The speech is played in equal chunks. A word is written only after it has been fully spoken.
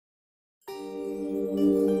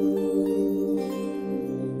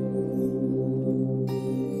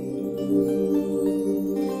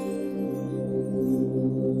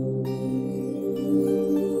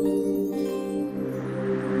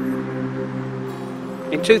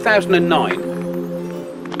In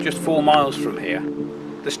 2009, just 4 miles from here,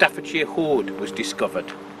 the Staffordshire Hoard was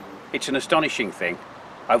discovered. It's an astonishing thing.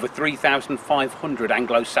 Over 3,500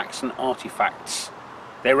 Anglo-Saxon artefacts.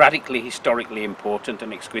 They're radically historically important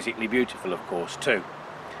and exquisitely beautiful, of course, too.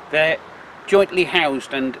 They're jointly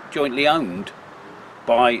housed and jointly owned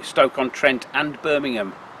by Stoke-on-Trent and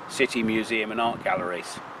Birmingham City Museum and Art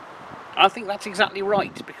Galleries. I think that's exactly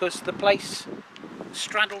right, because the place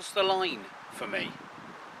straddles the line for me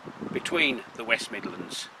between the West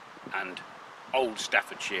Midlands and old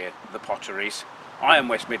Staffordshire, the potteries. I am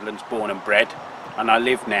West Midlands born and bred, and I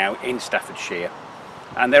live now in Staffordshire.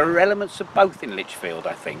 And there are elements of both in Lichfield,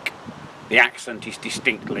 I think. The accent is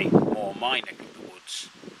distinctly more my neck of the woods,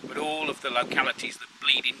 but all of the localities that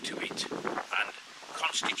bleed into it and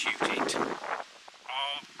constitute it are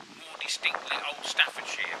more distinctly old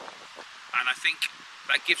Staffordshire. And I think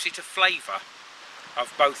that gives it a flavour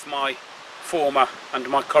of both my former and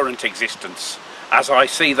my current existence, as I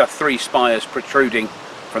see the three spires protruding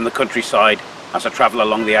from the countryside as I travel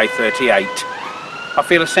along the A38. I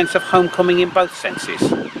feel a sense of homecoming in both senses,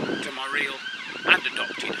 to my real and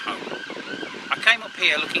adopted home. I came up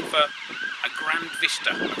here looking for a grand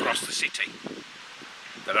vista across the city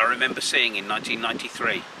that I remember seeing in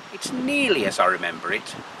 1993. It's nearly as I remember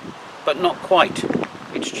it, but not quite.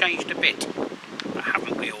 It's changed a bit, but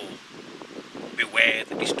haven't we all? Beware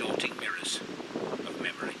the distorting mirrors of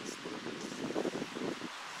memory.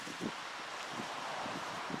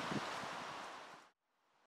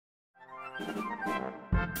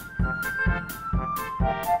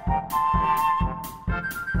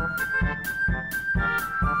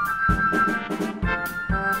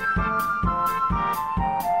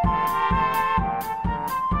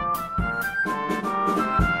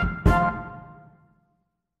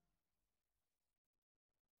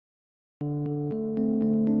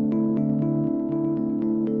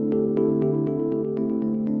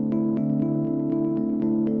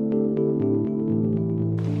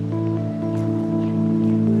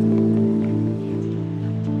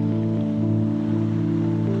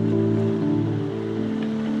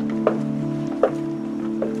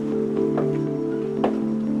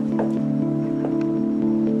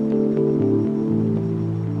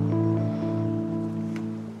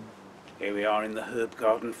 In the herb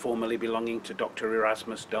garden formerly belonging to Dr.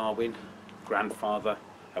 Erasmus Darwin, grandfather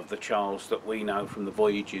of the Charles that we know from the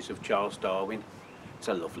voyages of Charles Darwin. It's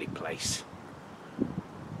a lovely place.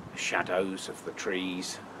 The shadows of the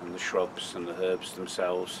trees and the shrubs and the herbs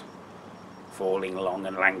themselves falling long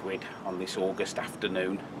and languid on this August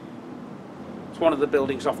afternoon. It's one of the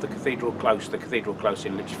buildings off the Cathedral Close. The Cathedral Close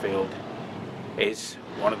in Lichfield is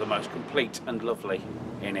one of the most complete and lovely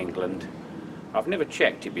in England. I've never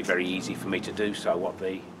checked, it'd be very easy for me to do so, what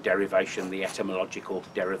the derivation, the etymological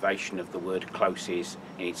derivation of the word close is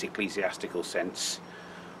in its ecclesiastical sense,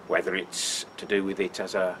 whether it's to do with it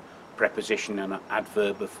as a preposition and an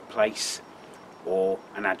adverb of place, or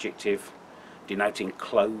an adjective denoting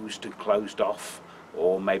closed and closed off,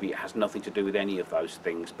 or maybe it has nothing to do with any of those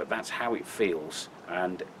things, but that's how it feels.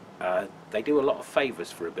 And they do a lot of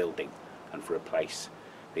favours for a building and for a place,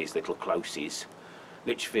 these little closes.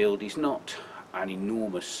 Lichfield is not an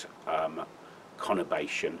enormous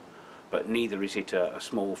conurbation, but neither is it a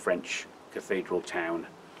small French cathedral town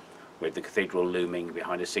with the cathedral looming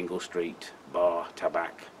behind a single street, bar,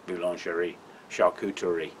 tabac, boulangerie,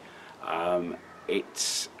 charcuterie.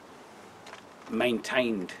 It's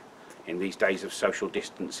maintained in these days of social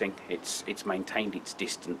distancing. It's maintained its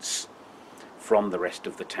distance from the rest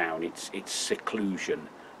of the town, its seclusion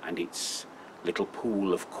and its little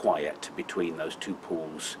pool of quiet between those two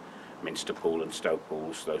pools, Minster Pool and Stoke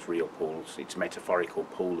Pools, those real pools, its metaphorical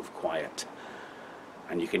pool of quiet.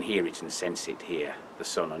 And you can hear it and sense it here, the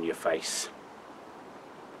sun on your face,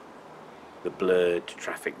 the blurred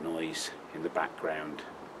traffic noise in the background,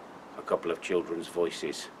 a couple of children's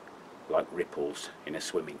voices like ripples in a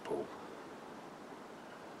swimming pool.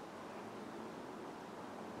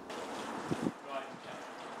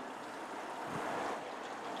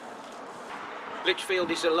 Lichfield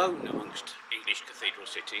is alone amongst English cathedral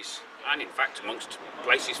cities, and in fact amongst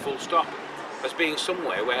places full stop, as being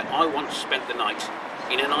somewhere where I once spent the night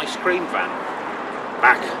in an ice cream van,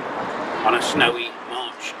 back on a snowy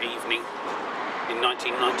March evening in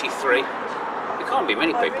 1993. There can't be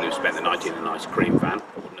many people who spent the night in an ice cream van,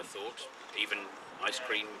 I wouldn't have thought, even ice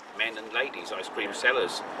cream men and ladies, ice cream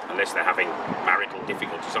sellers, unless they're having marital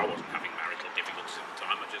difficulties. I wasn't having marital difficulties at the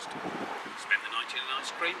time, I just spent the night in an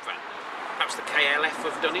ice cream van. Perhaps the KLF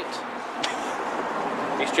have done it.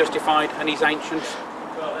 It's justified and it's ancient,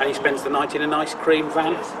 and he spends the night in an ice cream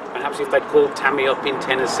van. Perhaps if they'd called Tammy up in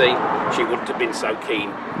Tennessee, she wouldn't have been so keen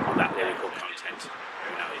on that lyrical content.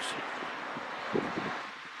 Who knows?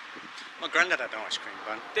 My granddad had an ice cream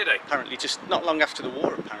van. Did he? Apparently, just not long after the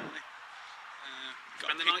war, apparently.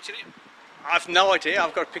 Spend the night in it? I've no idea.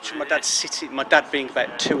 I've got a picture of my dad sitting, my dad being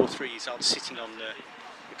about 2 or 3 years old, sitting on the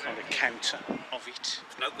kind of counter of it.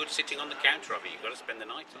 It's no good sitting on the counter of it, you've got to spend the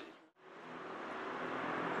night on it.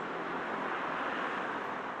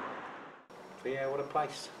 But yeah, what a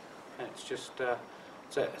place. It's just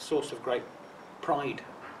it's a source of great pride.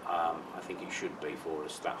 I think it should be for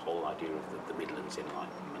us, that whole idea of the Midlands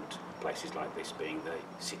Enlightenment, places like this being the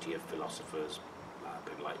city of philosophers,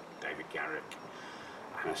 people like David Garrick,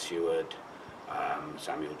 Hannah Seward,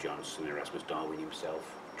 Samuel Johnson, Erasmus Darwin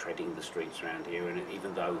himself, treading the streets around here, and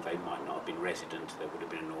even though they might not have been resident, there would have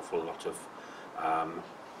been an awful lot of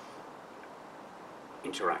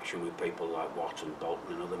interaction with people like Watt and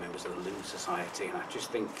Bolton and other members of the Lunar Society, and I just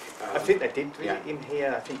think... I think they did yeah. in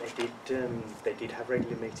here. I think they did have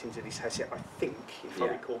regular meetings at his house. I think, if I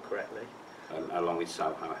recall correctly, along with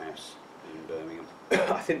Soho House in Birmingham.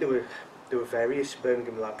 I think there were various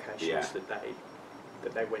Birmingham locations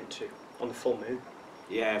that they went to on the full moon.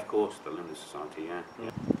 Yeah, of course, the Lunar Society. Yeah.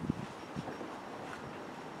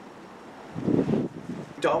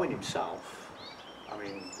 Darwin himself, I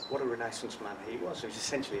mean, what a Renaissance man he was. He was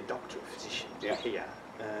essentially a doctor, a physician here.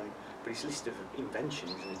 But his list of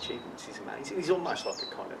inventions and achievements is amazing. He's almost like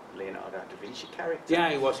a kind of Leonardo da Vinci character. Yeah,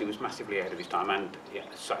 he was. He was massively ahead of his time, and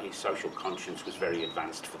his social conscience was very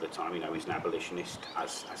advanced for the time. You know, he's an abolitionist,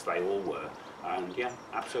 as they all were. And yeah,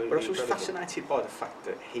 absolutely. But I was fascinated by the fact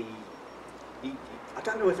that he, I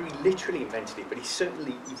don't know whether he literally invented it, but he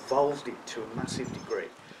certainly evolved it to a massive degree.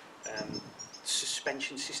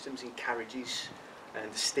 Suspension systems in carriages,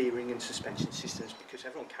 and steering and suspension systems, because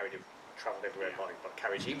everyone travelled everywhere by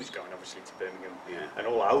carriage. He was going obviously to Birmingham and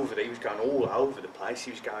all over. He was going all over the place.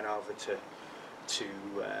 He was going over to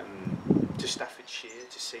Staffordshire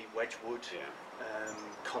to see Wedgwood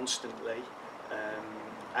constantly.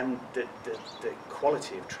 And the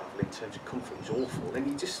quality of travel in terms of comfort was awful. And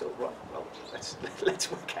you just thought, right, well,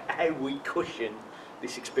 let's work out how we cushion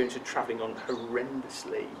this experience of travelling on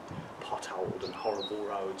horrendously potholed and horrible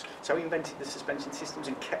roads. So he invented the suspension systems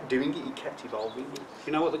and kept doing it. He kept evolving it.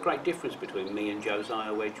 You know what the great difference between me and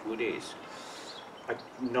Josiah Wedgwood is?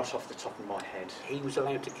 Not off the top of my head. He was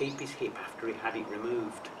allowed to keep his hip after he had it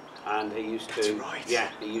removed, and he used to. That's right. Yeah,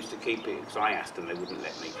 he used to keep it because I asked and they wouldn't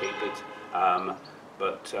let me keep it.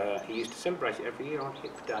 But he used to celebrate it every year on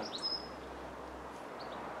Hip Day.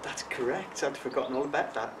 That's correct. I'd forgotten all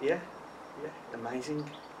about that. Yeah, amazing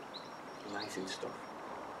stuff.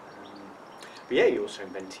 But yeah, he also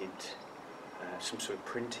invented some sort of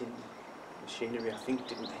printing machinery, I think,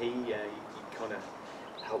 didn't he? He kind of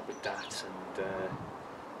helped with that, and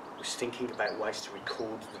was thinking about ways to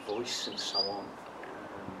record the voice and so on.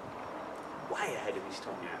 Way ahead of his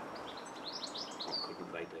time. Yeah. What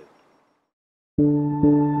couldn't they do?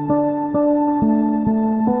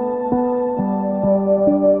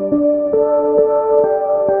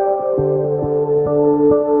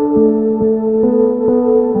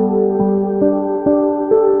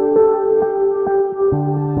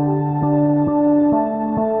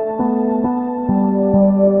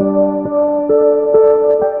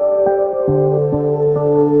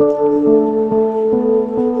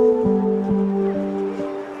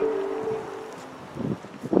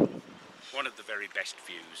 One of the very best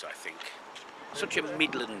views, I think. Such a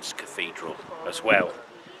Midlands cathedral as well.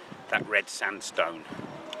 That red sandstone,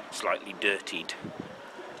 slightly dirtied.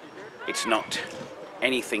 It's not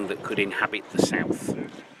anything that could inhabit the south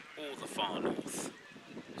or the far north.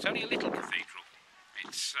 It's only a little cathedral.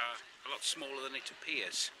 It's a lot smaller than it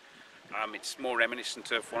appears. It's more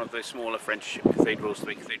reminiscent of one of the smaller French cathedrals,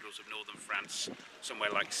 the cathedrals of northern France. Somewhere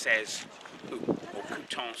like Cèze or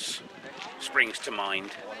Coutances springs to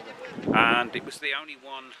mind. And it was the only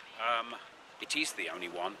one, it is the only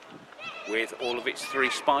one, with all of its 3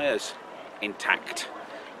 spires intact.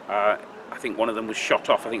 I think one of them was shot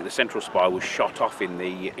off. I think the central spire was shot off in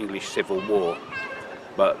the English Civil War,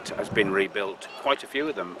 but has been rebuilt. Quite a few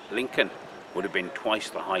of them. Lincoln would have been twice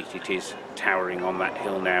the height it is, towering on that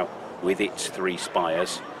hill now with its 3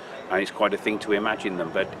 spires, and it's quite a thing to imagine them,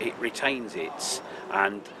 but it retains its,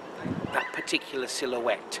 and that particular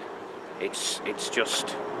silhouette, it's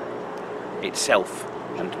just itself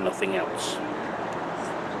and nothing else.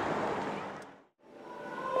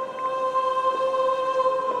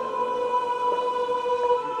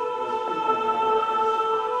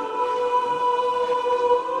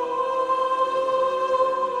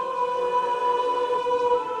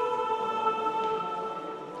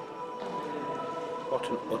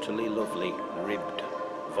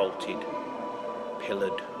 uncharted,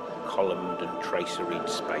 pillared, columned and traceried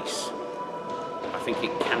space. I think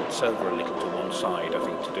it cants over a little to one side, I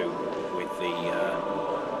think to do with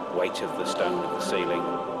the weight of the stone of the ceiling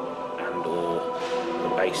and or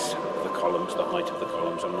the base of the columns, the height of the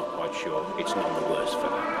columns, I'm not quite sure. It's none the worse for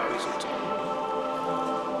that though, isn't it?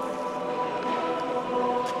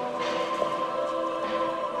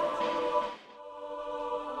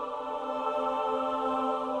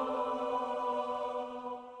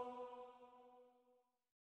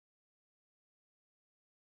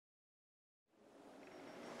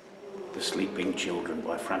 The Sleeping Children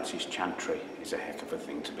by Francis Chantry is a heck of a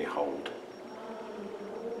thing to behold.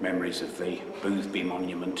 Memories of the Boothby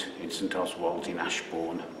Monument in St Oswald's in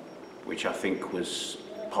Ashbourne, which I think was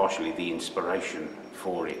partially the inspiration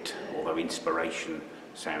for it, although inspiration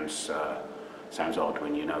sounds odd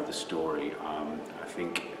when you know the story. I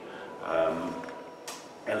think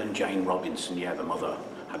Ellen Jane Robinson, yeah, the mother,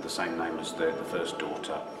 had the same name as the first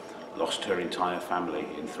daughter, lost her entire family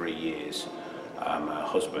in 3 years. Her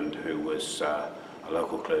husband, who was a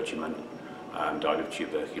local clergyman, died of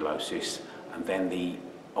tuberculosis, and then the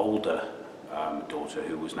older daughter,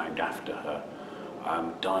 who was named after her,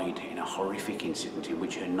 died in a horrific incident in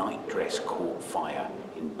which her night dress caught fire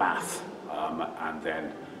in Bath, and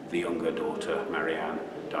then the younger daughter, Marianne,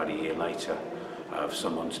 died a year later of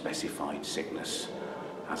some unspecified sickness.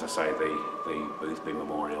 As I say, the Boothby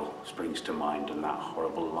Memorial springs to mind, and that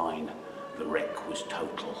horrible line, "The wreck was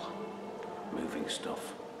total." Moving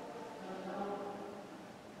stuff.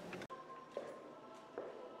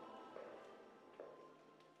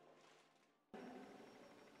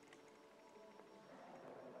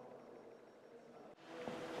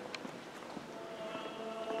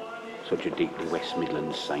 Such a deeply West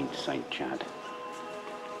Midlands saint, St Chad.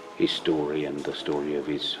 His story and the story of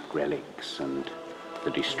his relics and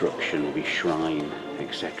the destruction of his shrine,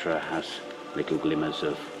 etc., has little glimmers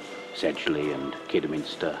of Sedgley and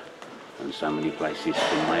Kidderminster and so many places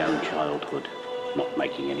from my own childhood, not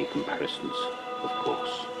making any comparisons, of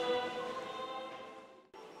course.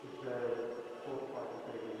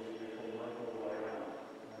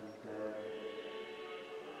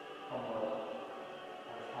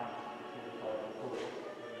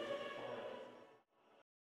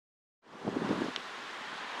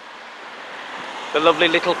 The lovely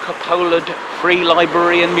little cupolaed Free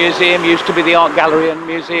Library and Museum used to be the Art Gallery and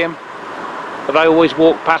Museum that I always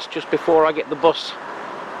walk past just before I get the bus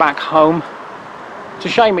back home. It's a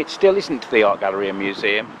shame it still isn't the Art Gallery and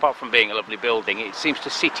Museum. Apart from being a lovely building, it seems to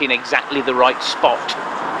sit in exactly the right spot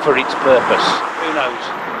for its purpose. Who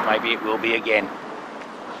knows? Maybe it will be again.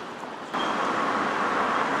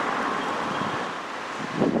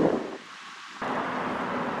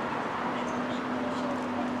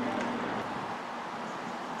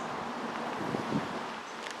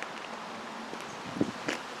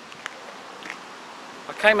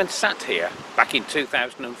 I came and sat here back in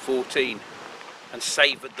 2014 and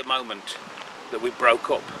savoured the moment that we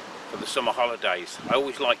broke up for the summer holidays. I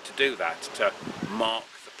always like to do that, to mark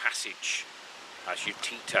the passage as you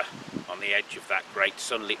teeter on the edge of that great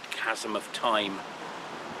sunlit chasm of time.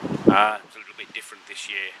 It's a little bit different this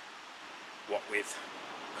year, what with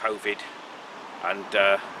COVID and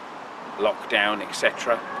lockdown,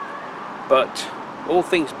 etc. But all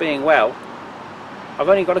things being well, I've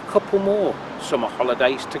only got a couple more summer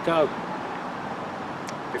holidays to go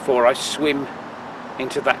before I swim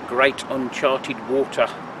into that great uncharted water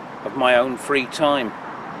of my own free time.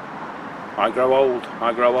 I grow old,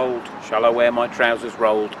 shall I wear my trousers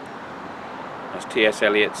rolled? As T.S.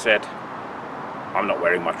 Eliot said. I'm not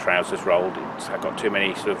wearing my trousers rolled, I've got too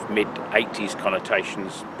many sort of mid-80s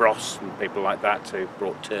connotations. Bros and people like that who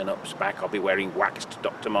brought turn-ups back. I'll be wearing waxed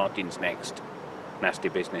Dr. Martens next. Nasty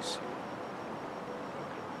business.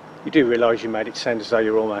 You do realise you made it sound as though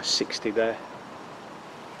you're almost 60 there?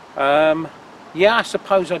 Yeah, I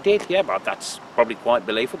suppose I did, yeah, but that's probably quite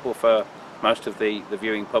believable for most of the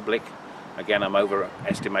viewing public. Again, I'm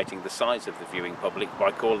overestimating the size of the viewing public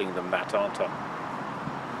by calling them that, aren't I?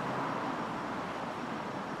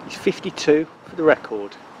 He's 52 for the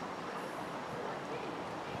record.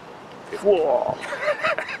 Whoa!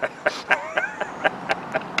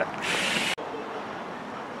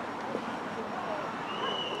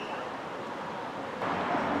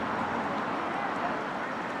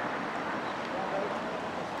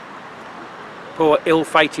 Poor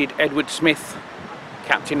ill-fated Edward Smith,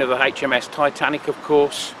 captain of the HMS Titanic, of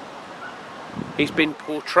course. He's been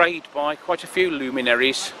portrayed by quite a few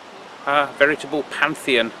luminaries, a veritable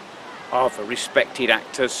pantheon of respected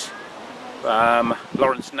actors.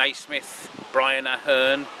 Lawrence Naismith, Brian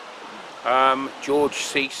Aherne, George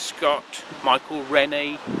C. Scott, Michael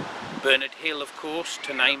Rennie, Bernard Hill, of course,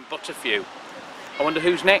 to name but a few. I wonder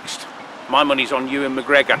who's next? My money's on Ewan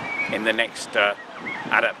McGregor in the next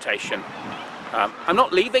adaptation. I'm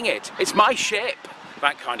not leaving it, it's my ship,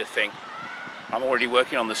 that kind of thing. I'm already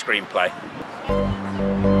working on the screenplay.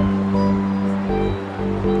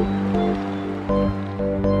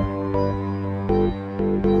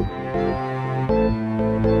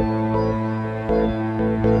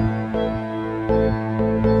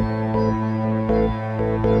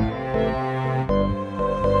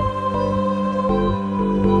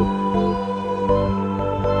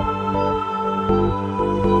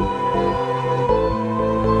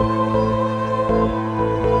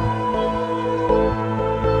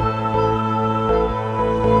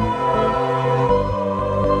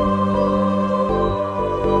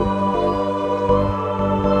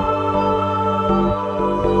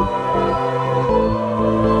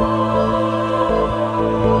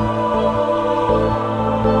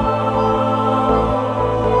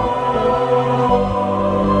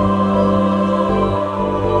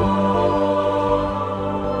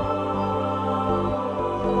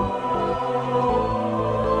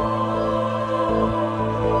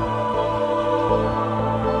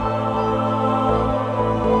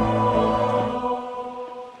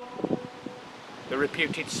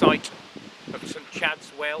 Reputed site of St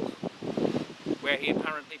Chad's Well, where he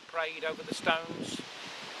apparently prayed over the stones,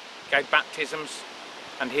 gave baptisms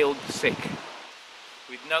and healed the sick,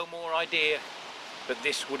 with no more idea that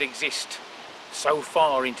this would exist so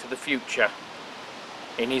far into the future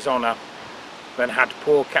in his honour than had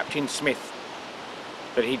poor Captain Smith,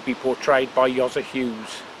 that he'd be portrayed by Yozza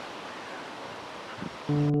Hughes.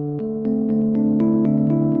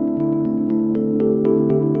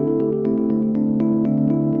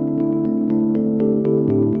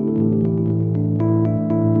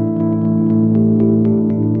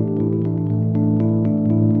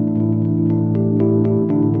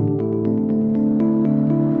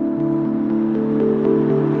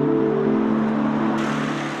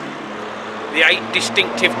 The 8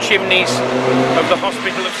 distinctive chimneys of the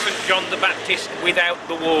Hospital of St John the Baptist without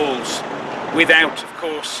the walls. Without, of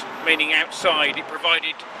course, meaning outside. It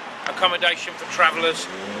provided accommodation for travellers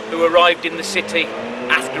who arrived in the city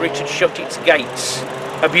after it had shut its gates.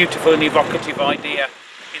 A beautiful and evocative idea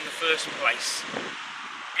in the first place.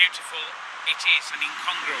 Beautiful it is and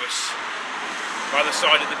incongruous by the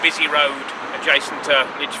side of the busy road adjacent to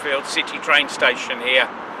Lichfield City train station here,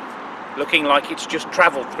 looking like it's just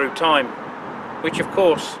travelled through time. Which of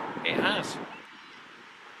course it has.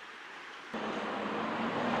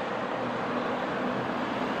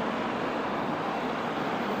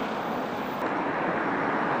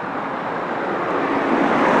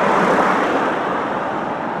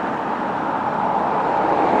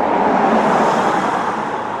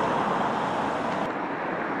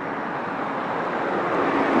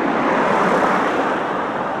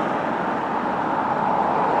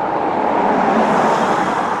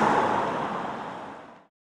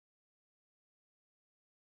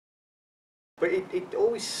 But it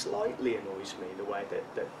always slightly annoys me the way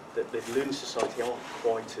that the Lunar Society aren't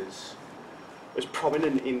quite as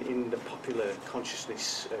prominent in the popular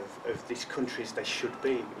consciousness of this country as they should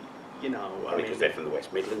be. You know, I mean, because they're from the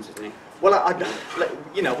West Midlands, isn't it? Well, I don't,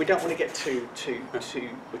 you know, we don't want to get too much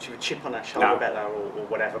of a chip on our shoulder about that or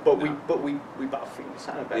whatever. But we better think the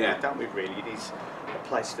same about it, don't we? Really, it is a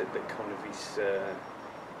place that kind of is.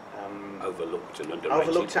 Overlooked and underrated.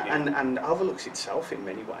 Overlooked and overlooks itself in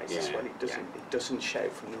many ways as well. It doesn't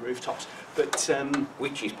shout from the rooftops, but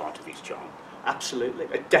which is part of its charm. Absolutely,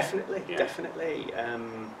 definitely.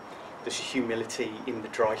 There's a humility in the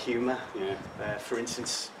dry humour, for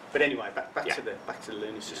instance. But anyway, back to the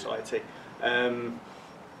Lunar Society.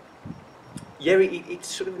 It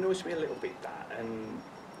sort of annoys me a little bit that, and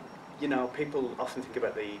you know, people often think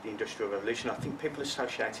about the Industrial Revolution. I think people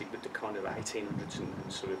associate it with the kind of 1800s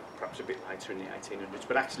and sort of perhaps a bit later in the 1800s,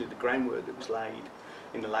 but actually the groundwork that was laid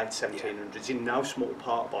in the late 1700s, in no small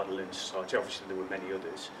part by the Lunar Society, obviously there were many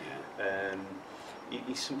others,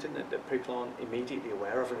 is something that people aren't immediately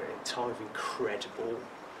aware of. A time of incredible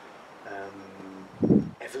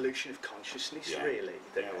evolution of consciousness, really,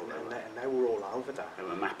 and they were all over that. They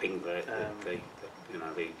were mapping the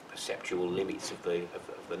perceptual limits of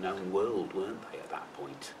the known world, weren't they, at that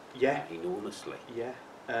point? Yeah. Enormously. Yeah.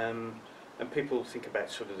 And people think about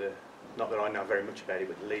sort of not that I know very much about it,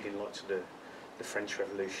 but the leading lights of the French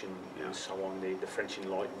Revolution and so on, the French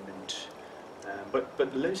Enlightenment. But the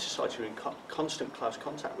Lunar Society were in constant close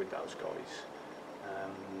contact with those guys.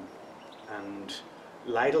 And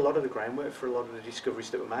laid a lot of the groundwork for a lot of the discoveries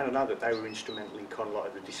that were made. I know that they were instrumental in kind of a lot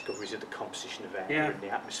of the discoveries of the composition of air and the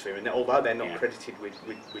atmosphere, and although they're not credited with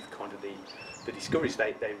kind of the discoveries,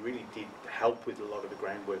 they really did help with a lot of the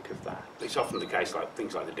groundwork of that. It's often the case, like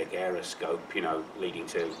things like the daguerreoscope, you know, leading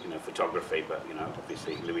to, you know, photography, but, you know,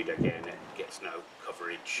 obviously Louis Daguerre gets no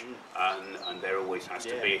coverage, and there always has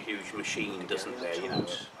to be a huge machine, doesn't there, you know,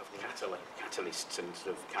 of catalysts and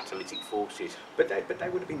sort of catalytic forces. But they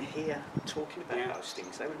would have been here talking about those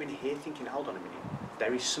things. They would have been here thinking, hold on a minute,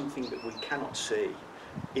 there is something that we cannot see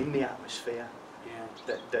in the atmosphere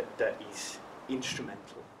that is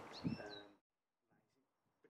instrumental